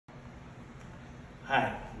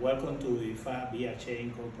Hi, welcome to IFA BHA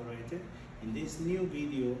Incorporated. In this new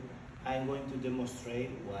video, I'm going to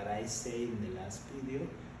demonstrate what I said in the last video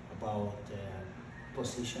about the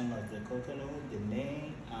position of the coconut, the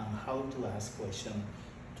name, and how to ask questions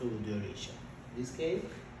to the Orisha. In this case,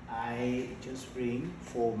 I just bring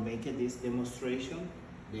for making this demonstration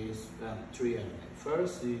these three elements.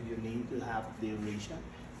 First, you need to have the Orisha.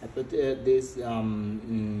 I put this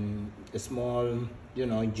small,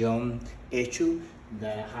 jump issue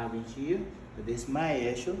that I have in here. This is my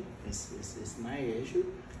issue. It's my issue,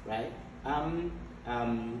 right?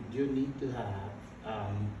 You need to have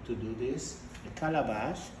to do this a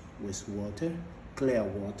calabash with water, clear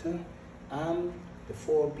water, and the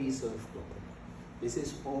 4 pieces of coconut. This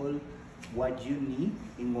is all what you need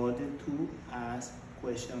in order to ask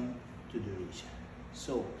question to the Orisha.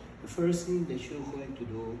 So the first thing that you're going to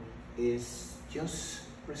do is just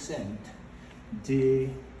present the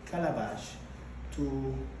calabash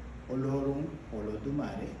to Olorum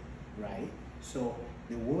Olodumare, right? So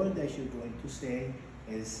the word that you're going to say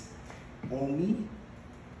is Omi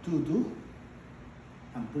Tudu,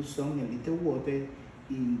 and put some a little water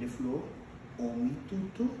in the floor. Omi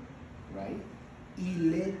Tutu, right?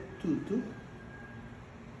 Ile Tutu,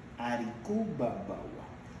 Ariku Babawa.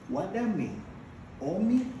 What that means?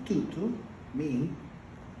 Omi Tutu means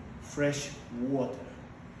fresh water.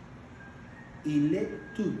 Ile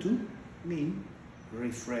Tutu means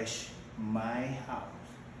refresh my house.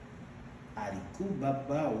 Ariku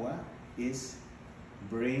Babawa is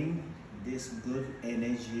bring this good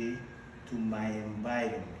energy to my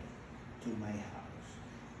environment, to my house.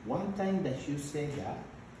 One time that you say that,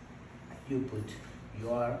 you put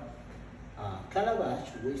your calabash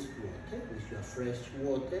with water, with your fresh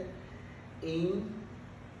water, in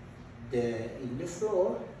the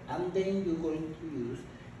floor, and then you're going to use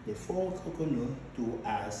the 4 coconut to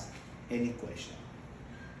ask any question.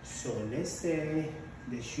 So let's say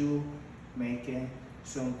that you make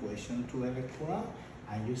some question to Elekwa,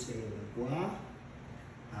 and you say, Elekwa,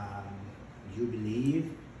 you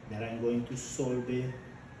believe that I'm going to solve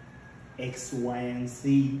X, Y, and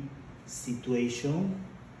Z situation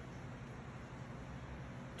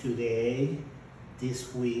today,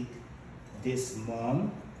 this week, this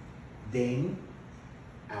month. Then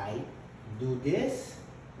I do this,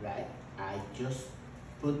 right? I just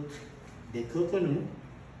put the coconut,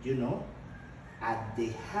 at the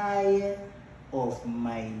high of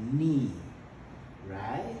my knee,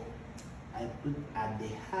 right? I put at the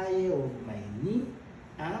high of my knee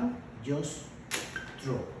and just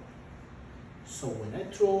throw. So when I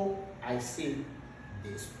throw, I see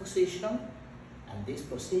this position and this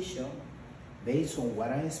position, based on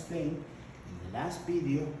what I explained in the last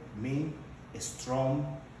video, mean a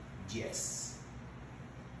strong yes.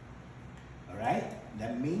 All right,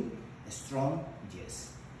 that means a strong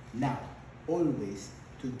yes. Now, always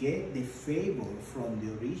to get the favor from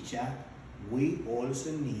the Orisha, we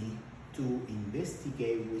also need to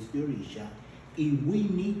investigate with the Orisha if we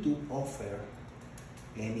need to offer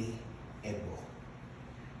any ebo.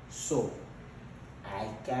 So I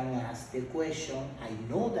can ask the question.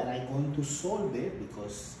 I know that I'm going to solve it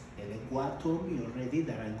because Elekwa told me already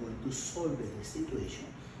that I'm going to solve the situation.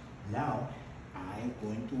 Now, I'm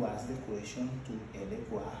going to ask the question to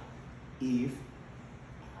Elekwa if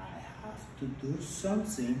I have to do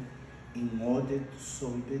something in order to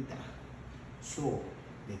solve that. So,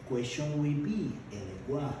 the question will be,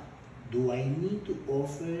 Elekwa, do I need to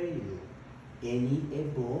offer you any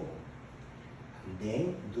ebo? And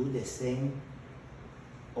then do the same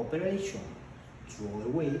operation. Throw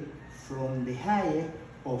away from the higher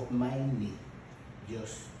of my knee.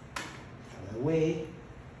 Just throw away,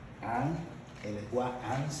 and Elekwa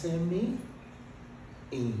answer me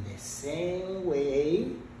in the same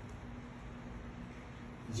way.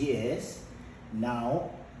 Yes.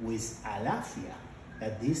 Now with alafia,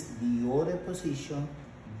 that is the other position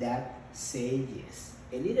that say yes.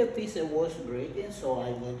 A little piece was breaking, so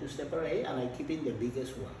I'm going to separate, and I'm keeping the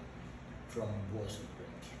biggest one from was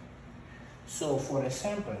breaking. So for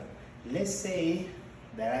example, let's say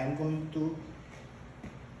that I'm going to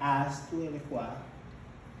ask to Elekwa,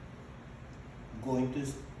 going to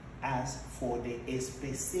ask for the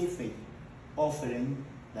specific offering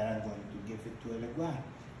that I'm going to give it to Elekwa.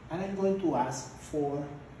 And I'm going to ask for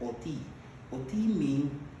OT. OT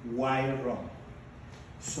means why wrong.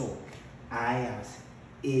 So I ask,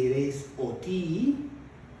 it is OT,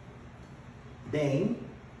 then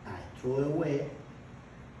I throw away,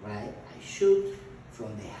 right? I shoot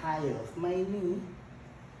from the high of my knee,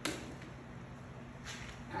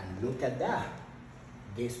 and look at that,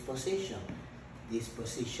 this position. This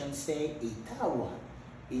position say Itawa,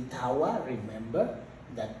 Itawa, remember,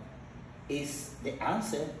 that is the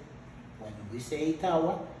answer. When we say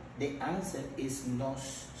Itawa, the answer is not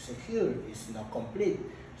secure, it's not complete.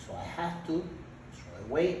 So I have to throw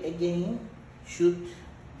away again, shoot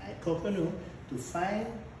my coconut to find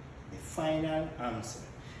the final answer.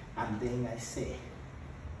 And then I say,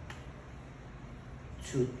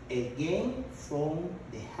 shoot again from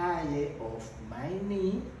the higher of my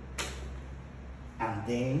knee, and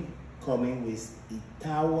then coming with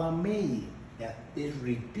Itawa Mei. That they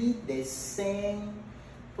repeat the same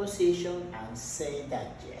position and say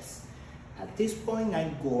that yes. At this point,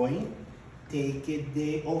 I'm going to take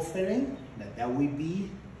the offering, that will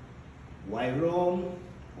be white rum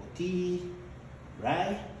or tea,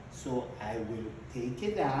 right? So I will take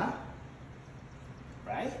it out,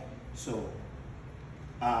 right? So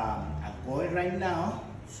I'm going right now,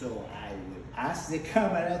 so I will ask the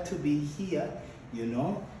camera to be here, you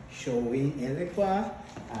know, showing Erequa,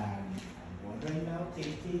 and I'm going right now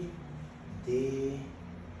taking the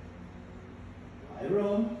white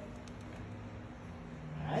rum,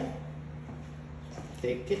 right?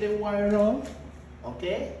 Take the white rum,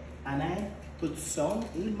 okay, and I put some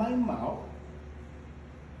in my mouth,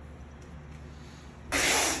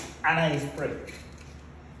 and I spray.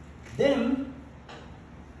 Then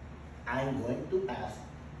I'm going to ask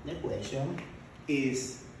the question,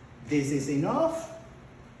 is this is enough?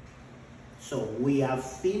 So we have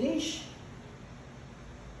finished.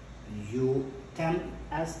 You can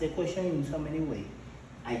ask the question in so many ways.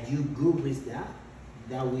 Are you good with that?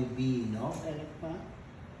 That will be enough, Erequa?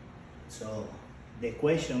 So the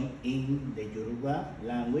question in the Yoruba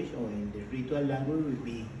language or in the ritual language will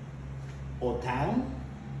be Otan,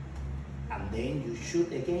 and then you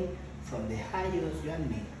shoot again from the highest your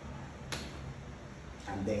knee.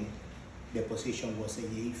 And then the position was a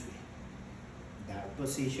Yeife. That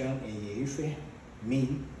position, a Yeife,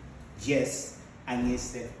 means yes, and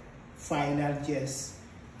it's the final yes.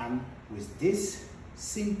 And with this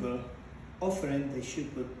simple offering that you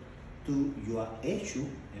put to your Eshu,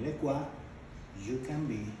 Erequa, you can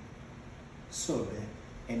be solved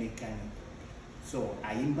any kind of. So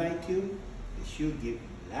I invite you, if you give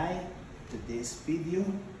like to this video,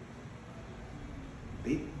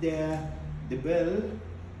 hit the bell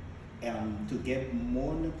to get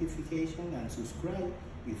more notification, and subscribe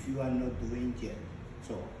if you are not doing yet.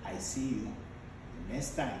 So I see you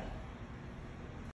next time.